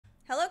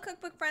Hello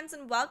cookbook friends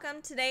and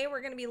welcome. Today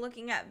we're going to be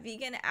looking at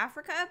vegan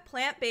Africa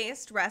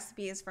plant-based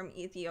recipes from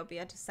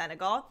Ethiopia to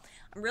Senegal.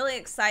 I'm really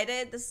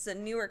excited. This is a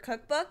newer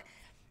cookbook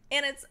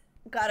and it's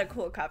got a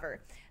cool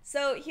cover.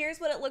 So here's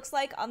what it looks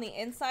like on the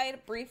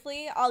inside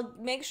briefly. I'll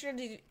make sure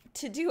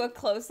to do a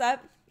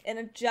close-up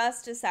in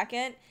just a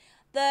second.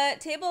 The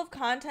table of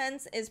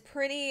contents is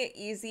pretty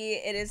easy.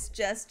 It is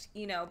just,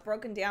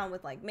 broken down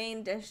with like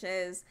main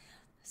dishes,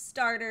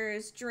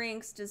 starters,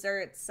 drinks,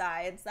 desserts,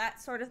 sides,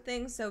 that sort of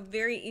thing. So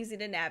very easy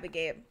to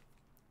navigate.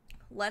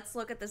 Let's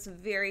look at this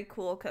very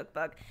cool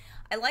cookbook.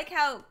 I like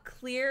how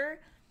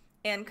clear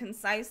and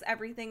concise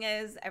everything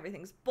is.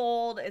 Everything's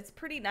bold. It's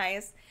pretty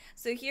nice.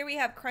 So here we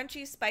have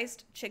crunchy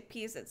spiced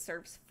chickpeas. It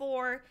serves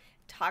 4. It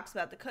talks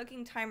about the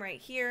cooking time right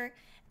here.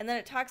 And then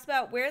it talks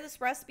about where this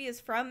recipe is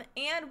from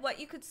and what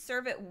you could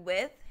serve it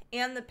with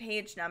and the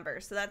page number.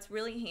 So that's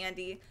really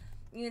handy.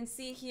 You can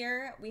see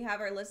here we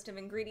have our list of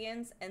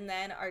ingredients and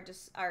then our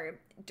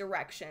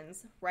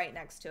directions right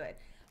next to it.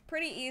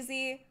 Pretty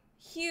easy,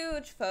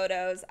 huge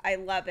photos. I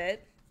love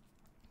it.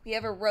 We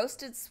have a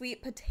roasted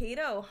sweet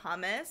potato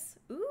hummus.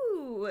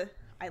 Ooh,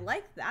 I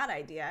like that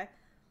idea.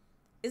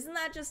 Isn't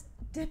that just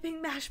dipping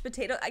mashed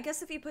potato? I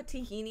guess if you put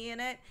tahini in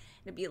it,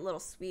 it'd be a little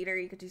sweeter.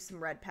 You could do some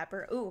red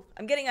pepper. Ooh,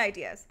 I'm getting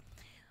ideas.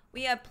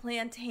 We have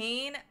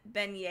plantain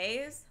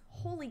beignets.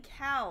 Holy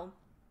cow.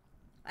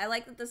 I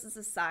like that this is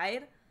a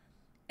side.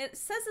 It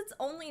says it's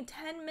only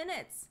 10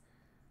 minutes.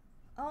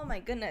 Oh my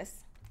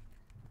goodness.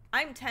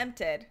 I'm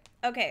tempted.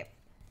 Okay,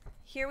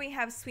 here we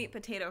have sweet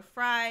potato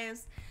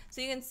fries.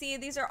 So you can see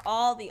these are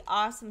all the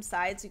awesome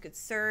sides you could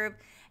serve,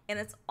 and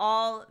it's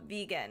all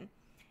vegan.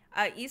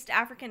 East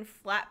African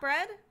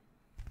flatbread.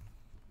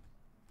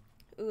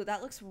 Ooh,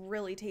 that looks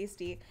really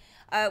tasty.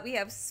 We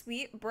have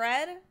sweet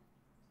bread,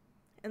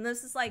 and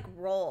this is like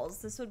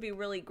rolls. This would be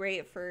really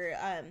great for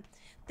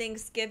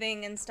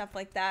Thanksgiving and stuff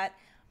like that.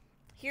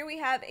 Here we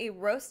have a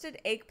roasted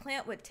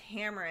eggplant with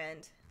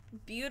tamarind.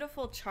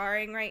 Beautiful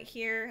charring right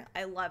here.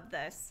 I love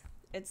this.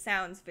 It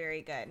sounds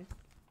very good.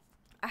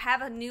 I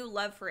have a new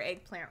love for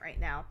eggplant right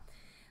now.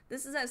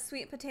 This is a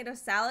sweet potato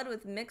salad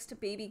with mixed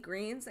baby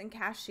greens and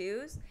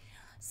cashews.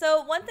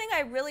 So one thing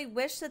I really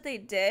wish that they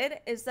did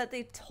is that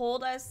they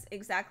told us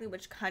exactly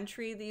which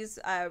country these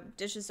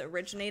dishes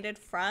originated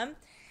from.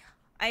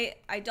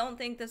 I don't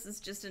think this is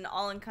just an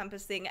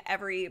all-encompassing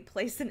every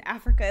place in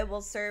Africa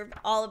will serve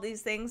all of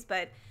these things,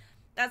 but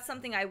that's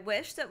something I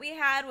wish that we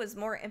had, was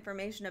more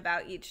information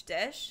about each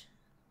dish.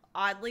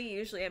 Oddly,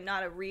 usually I'm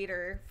not a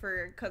reader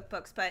for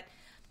cookbooks, but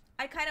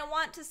I kind of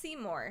want to see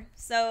more.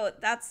 So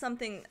that's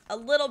something, a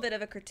little bit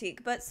of a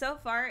critique. But so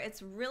far,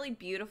 it's really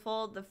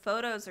beautiful. The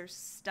photos are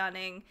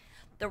stunning.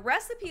 The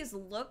recipes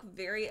look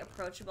very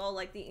approachable.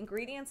 Like the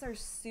ingredients are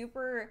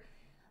super,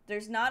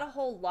 there's not a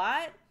whole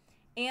lot.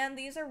 And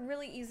these are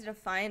really easy to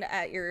find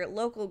at your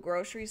local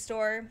grocery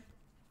store.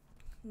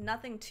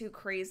 Nothing too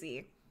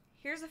crazy.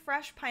 Here's a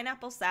fresh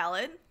pineapple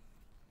salad.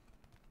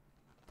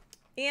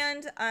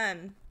 And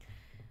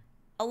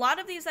a lot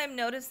of these I'm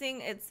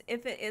noticing,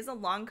 if it is a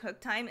long cook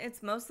time,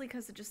 it's mostly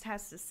because it just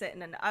has to sit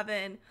in an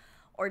oven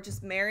or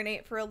just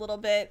marinate for a little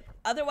bit.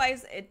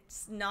 Otherwise,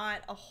 it's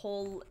not a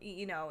whole,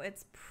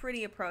 it's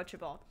pretty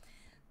approachable.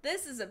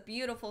 This is a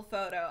beautiful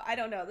photo. I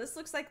don't know. This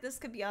looks like this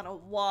could be on a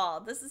wall.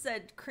 This is a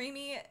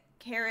creamy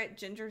carrot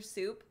ginger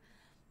soup.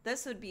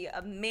 This would be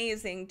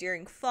amazing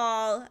during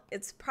fall.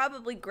 It's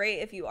probably great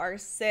if you are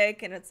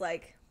sick and it's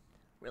like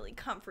really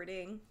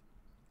comforting.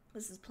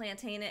 This is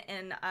plantain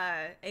and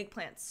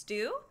eggplant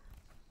stew.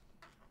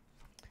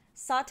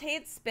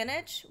 Sauteed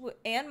spinach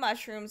and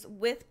mushrooms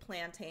with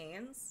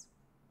plantains.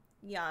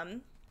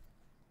 Yum.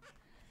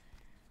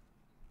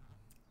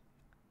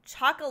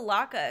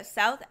 Chakalaka,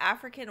 South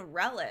African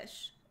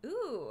relish.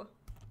 Ooh.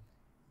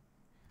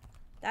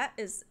 That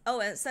is, oh,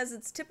 and it says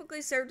it's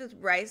typically served with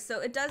rice, so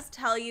it does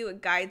tell you,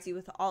 it guides you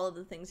with all of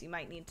the things you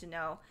might need to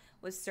know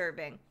with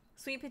serving.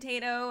 Sweet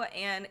potato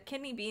and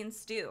kidney bean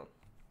stew.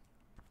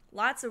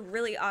 Lots of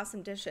really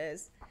awesome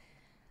dishes.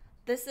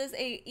 This is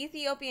a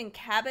Ethiopian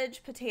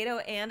cabbage, potato,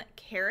 and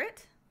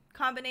carrot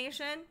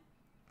combination.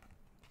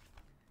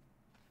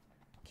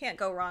 Can't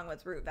go wrong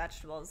with root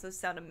vegetables. Those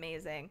sound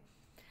amazing.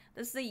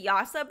 This is a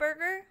yassa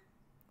burger.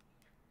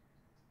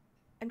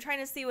 I'm trying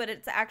to see what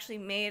it's actually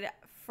made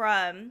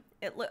from.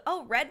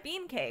 Oh, red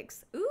bean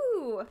cakes.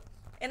 Ooh,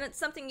 and it's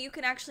something you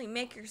can actually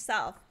make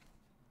yourself.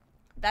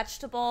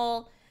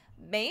 Vegetable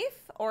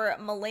mafe or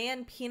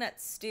Malayan peanut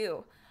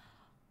stew.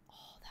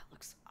 Oh, that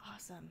looks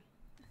awesome.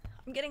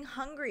 I'm getting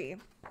hungry.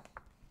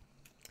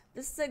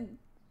 This is a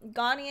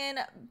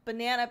Ghanaian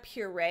banana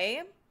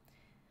puree,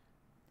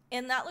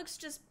 and that looks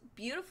just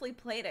beautifully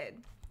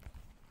plated.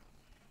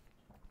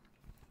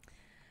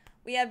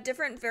 We have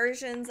different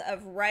versions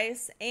of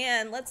rice,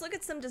 and let's look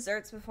at some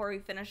desserts before we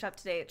finish up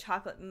today.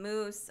 Chocolate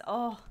mousse,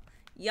 oh,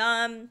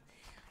 yum.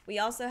 We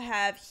also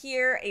have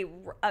here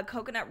a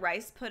coconut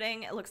rice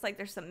pudding. It looks like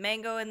there's some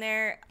mango in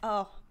there.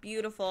 Oh,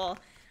 beautiful.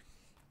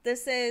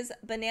 This is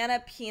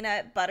banana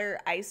peanut butter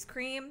ice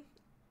cream.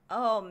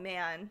 Oh,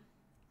 man.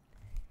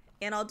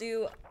 And I'll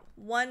do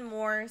one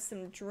more,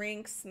 some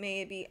drinks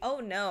maybe. Oh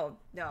no,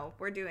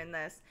 we're doing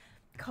this.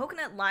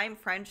 Coconut lime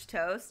French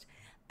toast.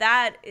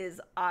 That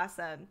is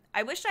awesome.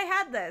 I wish I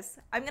had this.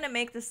 I'm going to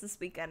make this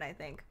weekend, I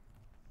think.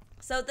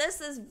 So this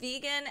is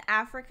Vegan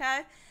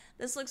Africa.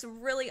 This looks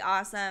really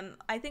awesome.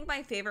 I think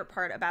my favorite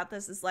part about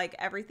this is like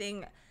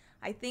everything.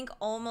 I think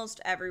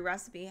almost every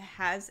recipe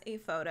has a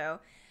photo,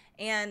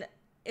 and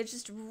it's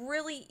just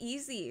really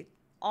easy.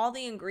 All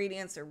the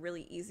ingredients are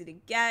really easy to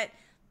get.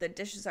 The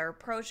dishes are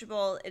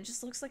approachable. It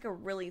just looks like a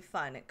really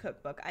fun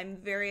cookbook. I'm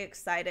very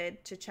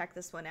excited to check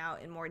this one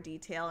out in more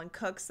detail and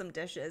cook some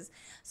dishes.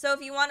 So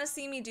if you want to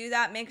see me do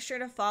that, make sure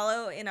to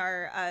follow in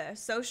our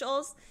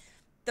socials.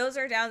 Those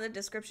are down in the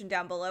description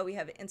down below. We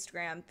have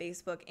Instagram,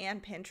 Facebook,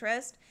 and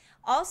Pinterest.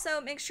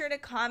 Also, make sure to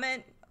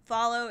comment,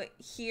 follow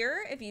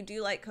here if you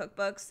do like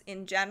cookbooks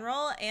in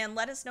general, and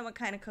let us know what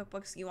kind of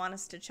cookbooks you want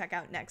us to check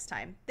out next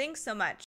time. Thanks so much.